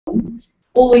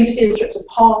All these field trips are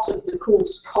part of the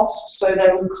course cost, so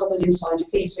they're all covered inside your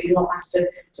fee, so you're not asked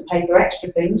to pay for extra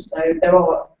things, though there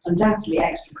are undoubtedly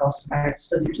extra costs about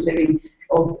studies, living,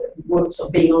 or work, sort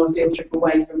of being on a field trip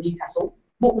away from Newcastle.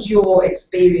 What was your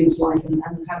experience like, and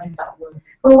how did that work?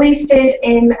 Well, we stayed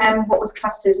in what was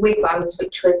classed as wigwams,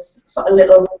 which was sort of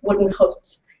little wooden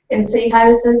huts in sea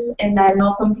houses in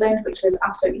Northumberland, which was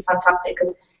absolutely fantastic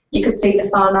because you could see the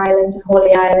Farne Islands and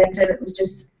Holy Island, and it was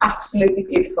just absolutely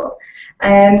beautiful.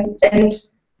 And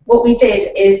what we did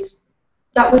is,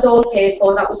 that was all paid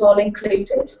for, that was all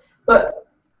included, but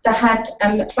they had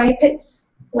fire pits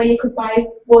where you could buy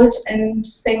wood and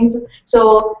things.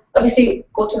 So obviously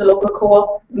go to the local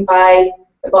co-op and buy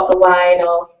a bottle of wine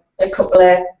or a couple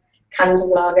of cans of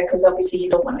lager, because obviously you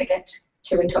don't want to get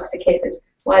too intoxicated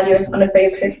while you're on a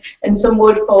field trip, and some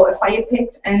wood for a fire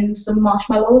pit and some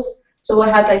marshmallows. So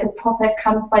we had like a proper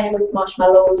campfire with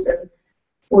marshmallows and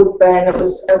wood burn. It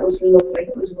was lovely.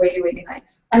 It was really, really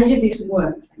nice. And you did do some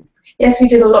work? Yes, we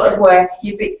did a lot of work.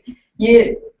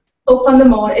 You up on the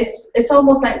morning. It's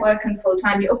almost like working full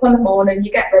time. You're up on the morning.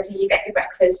 You get ready. You get your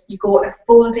breakfast. You go a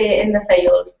full day in the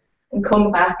field and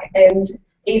come back and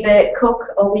either cook,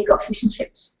 or we got fish and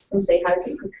chips from sea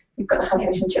houses, because you've got to have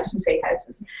fish and chips from sea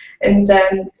houses. And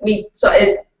we sort of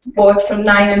worked from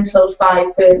 9 until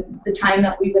 5 for the time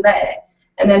that we were there.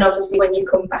 And then obviously when you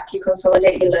come back, you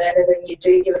consolidate your learning and you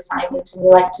do your assignment and you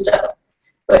like to do it.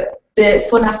 But the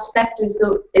fun aspect is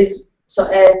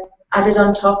sort of added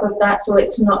on top of that, so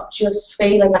it's not just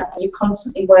feeling that you're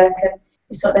constantly working,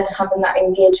 you're sort of having that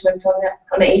engagement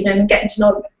on the evening and getting to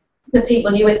know the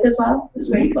people you're with as well. It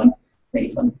was really fun,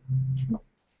 really fun.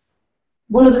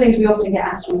 One of the things we often get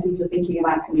asked when people are thinking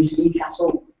about coming to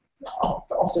Newcastle,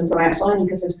 often from outside,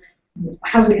 because is,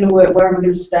 how's it going to work, where are we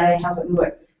going to stay, how's it going to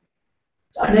work?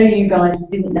 I know you guys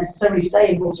didn't necessarily stay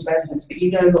in halls of residence, but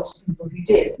you know lots of people who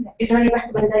did. Is there any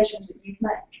recommendations that you'd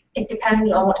make? It depends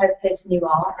on what type of person you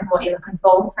are and what you're looking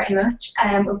for, pretty much.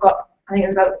 We've got, I think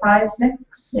it's about 5,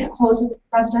 6 halls of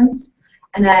residence,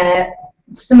 and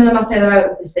some of them are further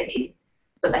out of the city,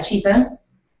 but they're cheaper.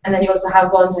 And then you also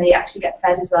have ones where you actually get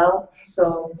fed as well.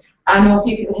 So I know a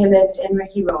few people who lived in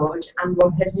Ricky Road, and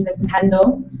one person who lived in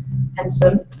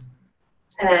Henson.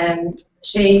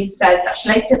 She said that she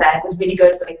liked it there. It was really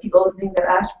good for like people and things like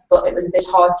that, but it was a bit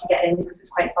hard to get in because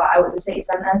it's quite far out of the city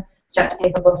centre. You had to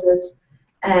pay for buses.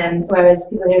 Whereas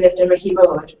people who lived in Ricky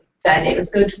Road said it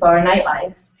was good for a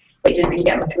nightlife, but you didn't really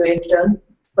get much work done.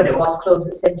 But it was close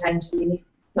at the same time to uni.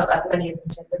 Not that many of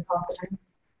them did half the time,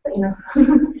 but you know.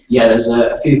 Yeah, there's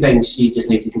a few things you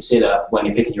just need to consider when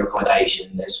you're picking your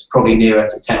accommodation. There's probably nearer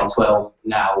to 10 or 12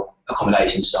 now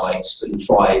accommodation sites, but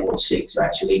 5 or 6 are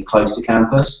actually close to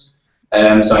campus.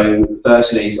 So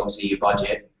firstly is obviously your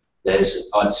budget. There's,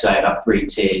 I'd say, about 3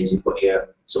 tiers. You've got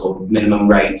your sort of minimum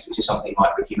rates, which is something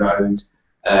like Ricky Road,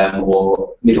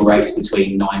 or middle rates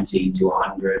between 90 to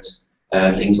 100,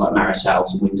 things like Maris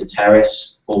House and Windsor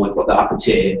Terrace, or we've got the upper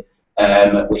tier,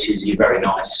 which is your very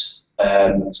nice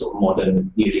sort of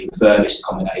modern, newly refurbished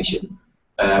accommodation,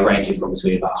 ranging from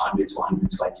between about 100 to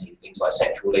 120, things like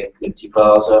Central Link, Liberty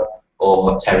Plaza,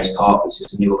 or Terrace Park, which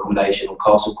is a new accommodation on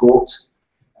Castle Court.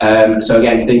 So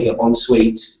again, thinking of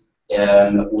ensuite,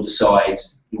 we'll decide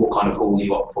what kind of halls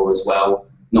you opt for as well.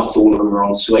 Not all of them are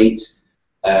ensuite.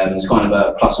 There's kind of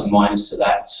a plus and minus to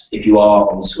that. If you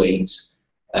are ensuite,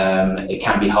 it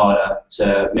can be harder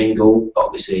to mingle.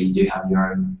 Obviously, you do have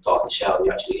your own bath and shower.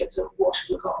 You actually get to wash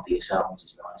and look after yourself, which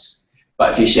is nice.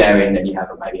 But if you're sharing, then you have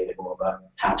maybe a bit more of a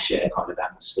house share kind of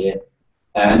atmosphere.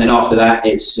 And then after that,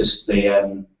 it's just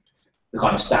the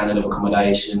kind of standard of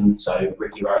accommodation. So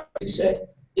Ricky Road, as you said,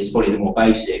 is probably the more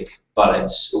basic, but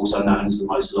it's also known as the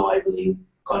most lively,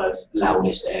 kind of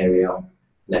loudest area. And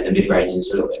then the mid-range is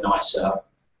a little bit nicer.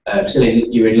 So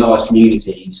you're in large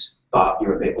communities, but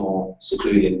you're a bit more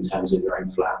secluded in terms of your own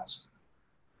flat.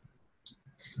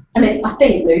 And I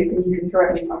think, Luke, and you can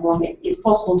correct me if I'm wrong, it's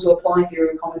possible to apply for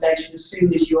your accommodation as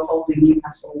soon as you're holding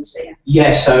Newcastle this year.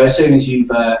 Yes, so as soon as you've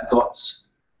got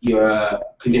your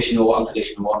conditional or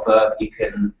unconditional offer,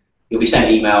 you'll be sent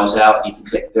emails out, you can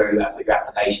click through and put your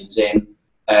applications in.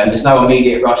 There's no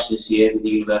immediate rush this year, but the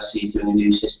university is doing a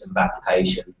new system of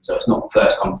application, so it's not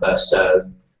first come, first serve.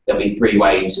 There'll be 3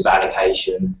 waves of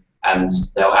allocation, and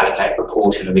they'll allocate a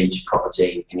proportion of each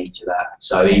property in each of that.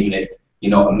 So even if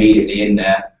you're not immediately in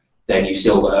there, then you've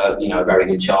still got a very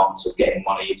good chance of getting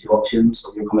one of your 2 options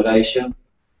of your accommodation.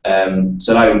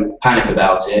 So don't panic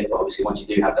about it, but obviously once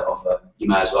you do have that offer, you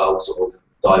may as well sort of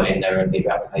dive in there and get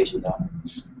your application done.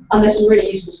 And there's some really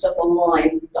useful stuff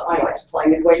online that I like to play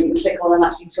with, where you can click on and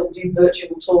actually sort of do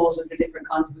virtual tours of the different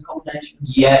kinds of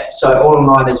accommodations. Yeah, so all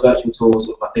online there's virtual tours,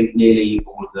 I think nearly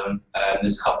all of them.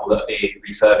 There's a couple that are being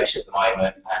refurbished at the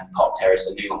moment, and Park Terrace,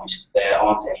 the new one, which there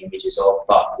aren't any images of,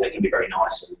 but they can be very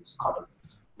nice and kind of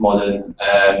modern,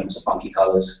 to funky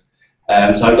colours.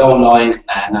 So go online,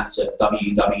 and that's at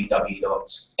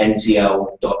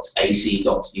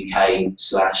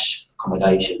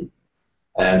www.ntl.ac.uk/accommodation.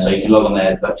 So you can log on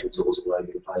there, virtual tours all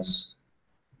over the place.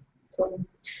 Cool.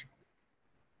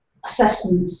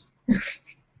 Assessments.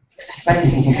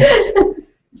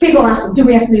 People ask, do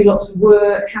we have to do lots of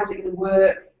work? How's it going to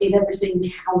work? Is everything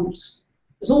count?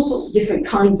 There's all sorts of different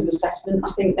kinds of assessment.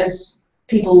 I think as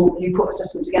people who put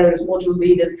assessment together as module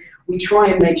leaders, we try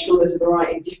and make sure there's a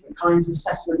variety of different kinds of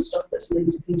assessment stuff that's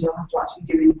linked to things you'll have to actually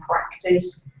do in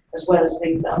practice, as well as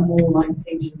things that are more like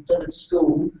things you've done at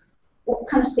school. What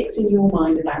kind of sticks in your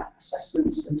mind about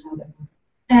assessments and how they work?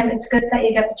 It's good that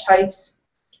you get the choice.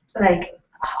 Like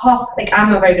I'm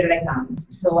not very good at exams,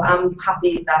 so I'm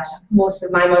happy that most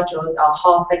of my modules are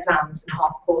half exams and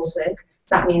half coursework.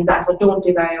 That means that if I don't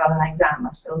do very well in an exam,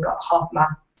 I've still got half my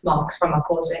marks from my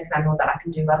coursework, and I know that I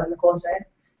can do well in the coursework.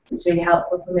 So it's really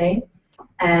helpful for me.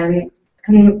 I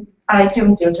like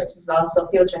doing field trips as well, so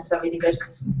field trips are really good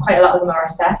because quite a lot of them are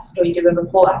assessed, or you do a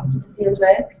report after the field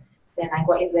work, then like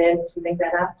what you've learned and things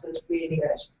like that, so it's really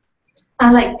good.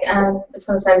 I like, it's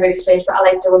going to sound really strange, but I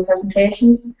like doing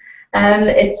presentations.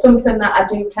 It's something that I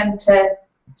do tend to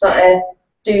sort of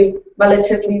do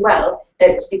relatively well.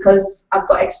 It's because I've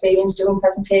got experience doing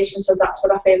presentations, so that's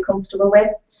what I feel comfortable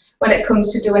with. When it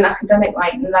comes to doing academic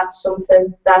writing, that's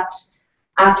something that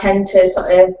I tend to sort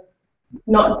of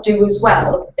not do as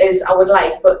well as I would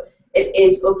like, but it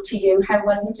is up to you how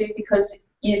well you do, because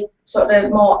you're sort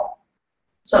of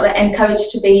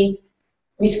encouraged to be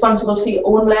responsible for your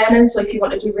own learning. So if you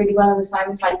want to do really well in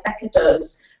assignments like Becca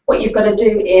does, what you've got to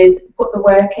do is put the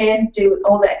work in, do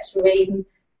all the extra reading,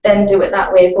 then do it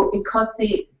that way. But because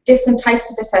the different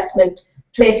types of assessment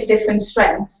play to different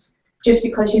strengths, just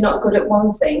because you're not good at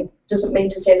one thing doesn't mean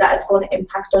to say that it's going to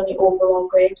impact on your overall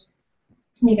grade.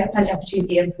 You get plenty of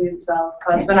opportunity to improve as well,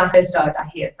 because when I first started, I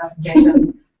hated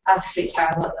presentations, absolutely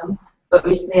terrible at them. But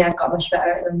recently I've got much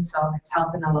better at them, so it's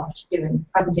helping a lot doing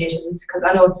presentations, because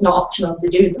I know it's not optional to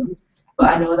do them,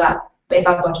 but I know that if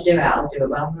I've got to do it, I'll do it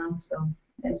well now, so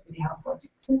it's really helpful.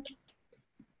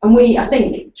 And we, I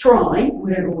think, we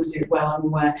don't always do it well, I'm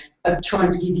aware, of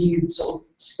trying to give you sort of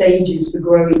stages for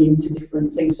growing into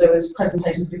different things. So as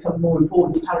presentations become more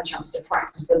important, you've had a chance to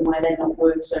practice them where they're not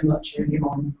worth so much earlier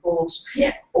on in the course.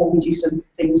 Yeah. Or we do some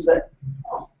things that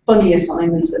are funny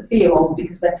assignments that feel odd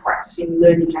because they're practicing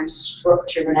learning how to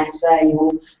structure an essay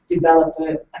or develop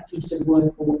a piece of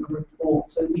work or a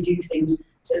report. So we do things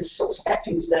as sort of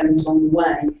stepping stones on the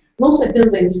way. And also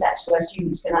building steps where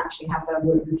students can actually have their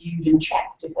work reviewed and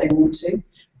checked if they want to,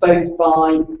 both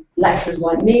by lecturers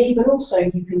like me, but also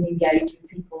you can engage with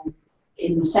people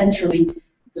in centrally.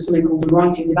 There's something called the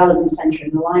Writing Development Centre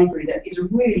in the library that is a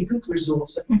really good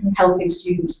resource for helping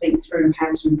students think through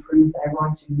how to improve their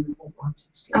writing and report writing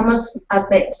skills. I must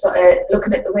admit, sort of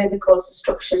looking at the way the course is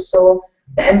structured, so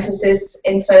the emphasis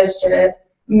in first year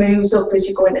moves up as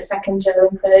you go into second year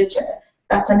and third year.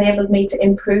 That's enabled me to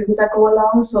improve as I go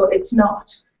along, so it's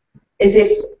not as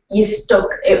if you're stuck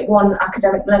at one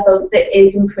academic level. There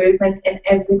is improvement, and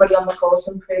everybody on the course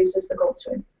improves as they go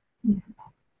through.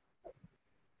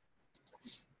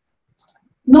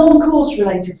 Non-course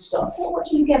related stuff, what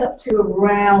do you get up to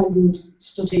around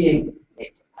studying?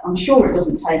 I'm sure it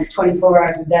doesn't take 24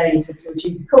 hours a day to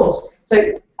achieve the course.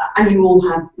 So, and you all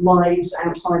have lives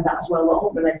outside that as well that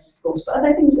aren't related to the course, but are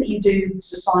there things that you do,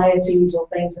 societies or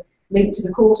things linked to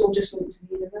the course or just linked to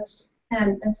the university?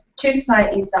 There's two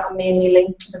societies that are mainly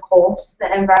linked to the course,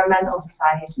 the Environmental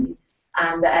Society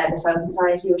and the Soil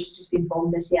Society, which has just been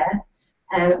formed this year.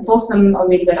 Both of them are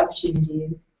really good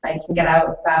opportunities, like you can get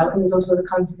out about, and there's also the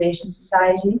Conservation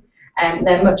Society.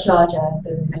 They're much larger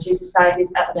than the two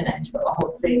societies at the minute, but we're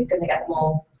hopefully going to get them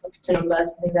all up to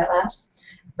numbers and things like that.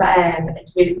 But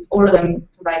it's really, all of them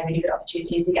provide really good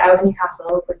opportunities. You get out in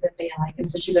Newcastle with it being like in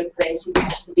such a good place. You can go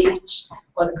to the beach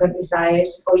or the countryside,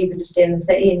 or you can just stay in the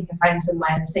city and you can find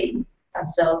somewhere in the city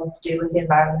that's still to do with the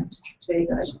environment. It's really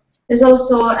good. There's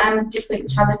also different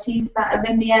charities that are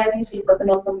in the area. So you've got the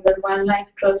Northumberland Wildlife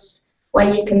Trust,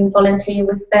 where you can volunteer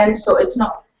with them. So it's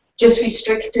not just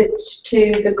restricted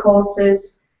to the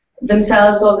courses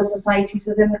themselves or the societies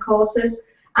within the courses.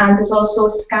 And there's also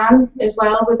SCAN as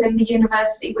well within the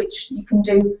university, which you can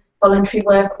do voluntary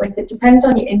work with. It depends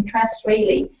on your interest,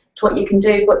 really, to what you can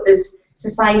do. But there's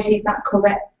societies that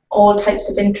cover all types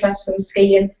of interests, from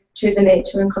skiing to the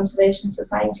Nature and Conservation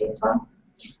Society as well.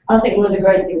 And I think one of the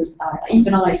great things,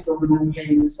 even I still remember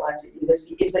being in the science at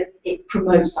university, is that it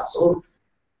promotes that sort of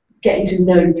getting to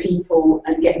know people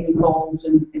and getting involved,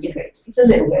 and it's a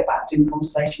little bit about doing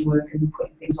conservation work and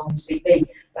putting things on the CV,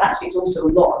 but actually it's also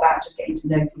a lot about just getting to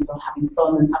know people, having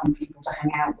fun and having people to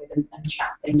hang out with and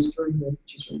chat things through with,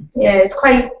 which is really Yeah, it's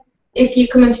quite, if you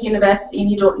come into university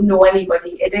and you don't know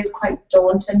anybody, it is quite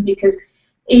daunting, because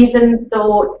even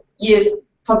though you're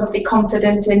probably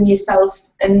confident in yourself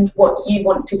and what you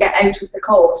want to get out of the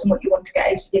course and what you want to get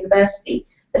out of university,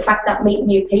 the fact that meeting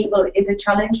new people is a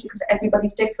challenge because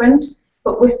everybody's different.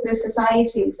 But with the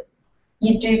societies,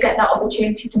 you do get that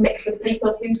opportunity to mix with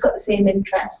people who's got the same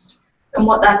interest. And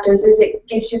what that does is it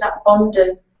gives you that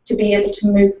bonding to be able to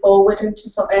move forward and to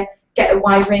sort of get a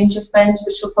wide range of friends,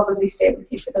 which will probably stay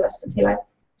with you for the rest of your life.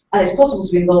 And it's possible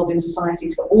to be involved in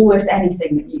societies for almost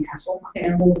anything at Newcastle. I think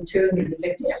there are more than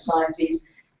 250 societies,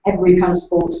 every kind of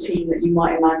sports team that you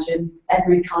might imagine,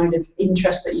 every kind of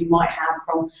interest that you might have,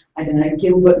 from, I don't know,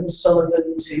 Gilbert and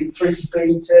Sullivan to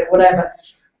Frisbee to whatever.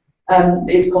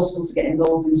 It's possible to get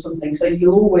involved in something. So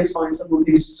you'll always find someone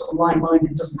who's sort of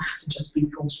like-minded, doesn't have to just be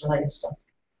course-related stuff.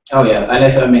 Oh yeah,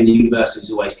 and the university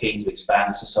is always keen to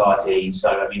expand society.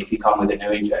 So if you come with a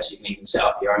new interest, you can even set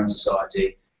up your own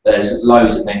society. There's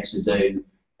loads of things to do.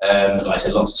 Like I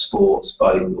said, lots of sports,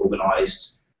 both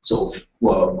organised sort of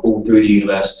all through the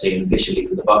university and officially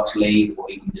for the Bucks League, or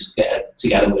you can just get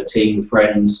together with a team of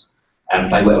friends and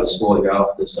play whatever sport you're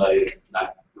after. So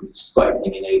it's got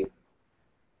everything you need.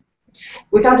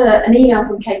 We've had an email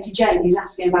from Katie Jane who's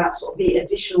asking about sort of the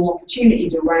additional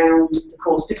opportunities around the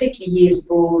course, particularly years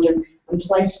abroad and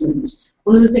placements.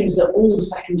 One of the things that all the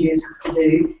second years have to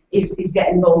do is get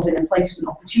involved in a placement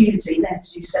opportunity. They have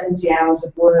to do 70 hours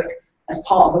of work as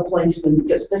part of a placement.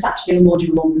 There's actually a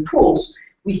module on the course.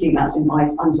 We think that's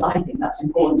I think that's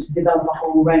important to develop a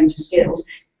whole range of skills.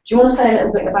 Do you want to say a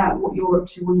little bit about what you're up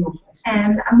to on your place?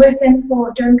 I'm working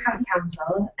for Durham County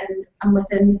Council, and I'm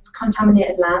within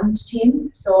contaminated land team.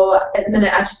 So at the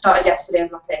minute, I just started yesterday on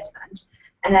my placement,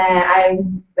 and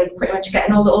I'm pretty much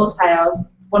getting all the old files.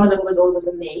 One of them was older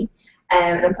than me,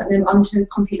 and I'm putting them onto a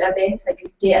computer base, like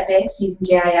a database using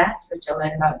GIS, which I'll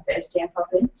learn about first year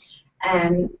probably,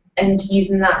 and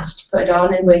using that to put it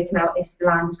on and working out if the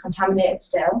land is contaminated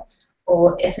still.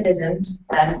 Or if it isn't,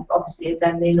 then obviously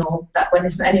they know that when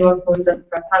anyone phones up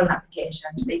for a planning application,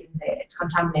 they can say it's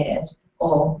contaminated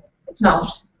or it's not.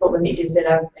 But when they do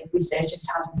their research, it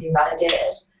hasn't been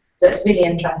validated. So it's really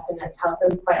interesting. It's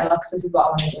helping quite a lot, because this is what I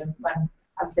want to do when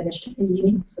I'm finished in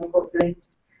uni. So hopefully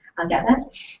I'll get there.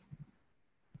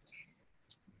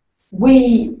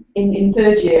 We in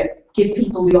third year give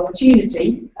people the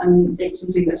opportunity, and it's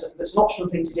something that's an optional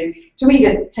thing to do, to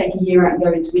either take a year out and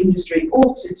go into industry,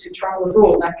 or to travel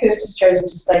abroad. Now, Kirsty's chosen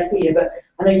to stay here, but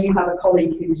I know you have a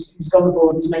colleague who's gone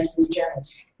abroad and is making you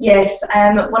jealous. Yes,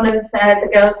 one of the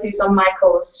girls who's on my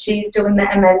course, she's doing the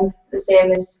MN the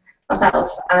same as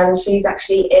myself, and she's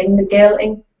actually in McGill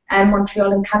in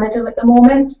Montreal in Canada at the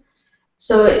moment.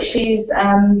 So she's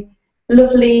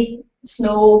lovely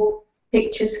snow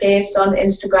picturescapes on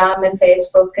Instagram and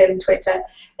Facebook and Twitter,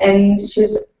 and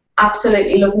she's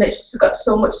absolutely loving it. She's got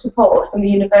so much support from the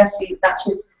university that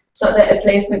she's sort of a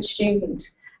placement student,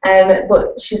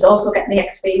 but she's also getting the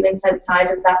experience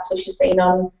outside of that. So she's been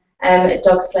on a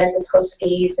dog sled with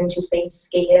huskies, and she's been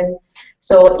skiing.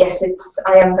 So yes,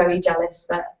 I am very jealous,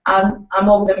 but I'm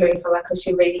over the moon for her, because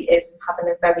she really is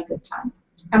having a very good time.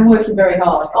 And working very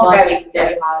hard.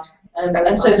 Very hard.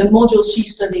 And so the modules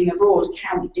she's studying abroad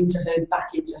count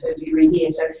back into her degree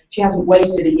here. So she hasn't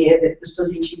wasted a year. The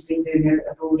studying she's been doing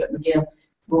abroad at McGill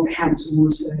will count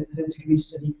towards her degree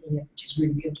study here, which is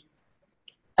really good.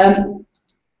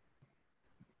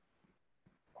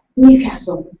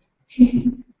 Newcastle.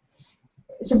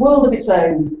 It's a world of its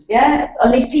own, yeah?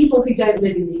 At least people who don't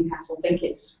live in Newcastle think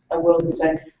it's a world of its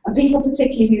own. And people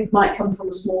particularly who might come from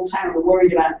a small town are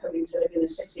worried about coming to live in a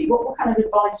city. What kind of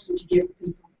advice would you give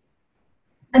people?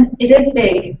 And it is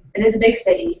big. It is a big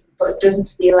city, but it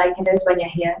doesn't feel like it is when you're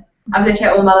here. I've lived here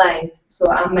all my life, so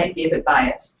I might be a bit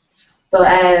biased. But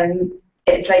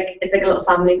it's like a little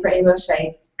family pretty much.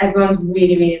 Like, everyone's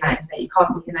really, really nice. Like, you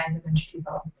can't recognise a bunch of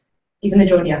people. Even the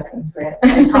Geordie accent's great, so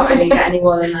you can't really get any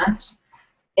more than that.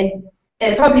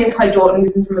 It probably is quite daunting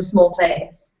moving from a small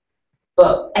place,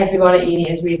 but everyone at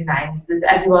uni is really nice.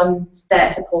 Everyone's there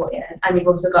to support you, and you've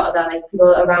also got other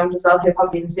people around as well who are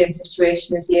probably in the same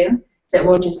situation as you. So it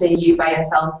won't just be you by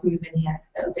yourself moving here.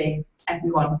 It'll be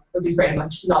everyone. It'll be pretty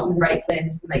much not in the right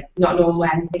place and not knowing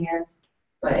where anything is.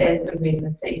 But it is a really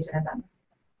good city to live in.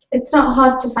 It's not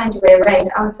hard to find your way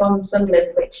around. I'm from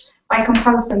Sunderland, which by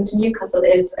comparison to Newcastle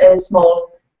is a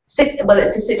small city. Well,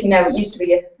 it's a city now. It used to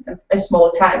be a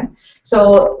small town.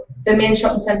 So the main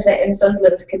shopping centre in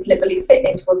Sunderland could literally fit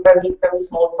into a very, very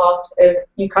small part of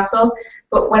Newcastle.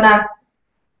 But when I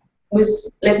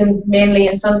was living mainly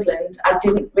in Sunderland, I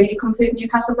didn't really come through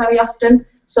Newcastle very often.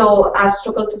 So I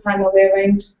struggled to find my way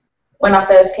around when I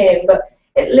first came. But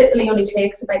it literally only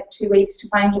takes about 2 weeks to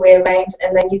find your way around,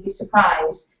 and then you'd be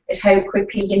surprised at how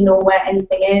quickly you know where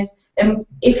anything is. And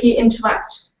if you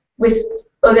interact with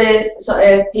other sort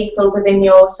of people within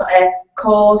your sort of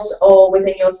course or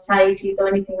within your societies or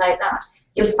anything like that,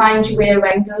 you'll find your way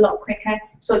around a lot quicker.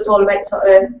 So it's all about sort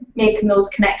of making those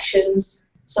connections,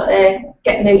 sort of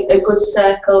getting a good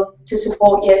circle to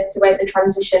support you throughout the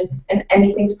transition, and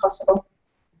anything's possible.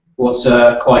 What's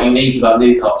quite unique about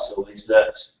Newcastle is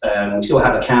that we still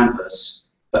have a campus,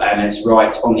 and it's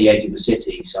right on the edge of the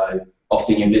city. So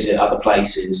often you visit other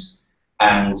places,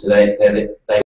 and they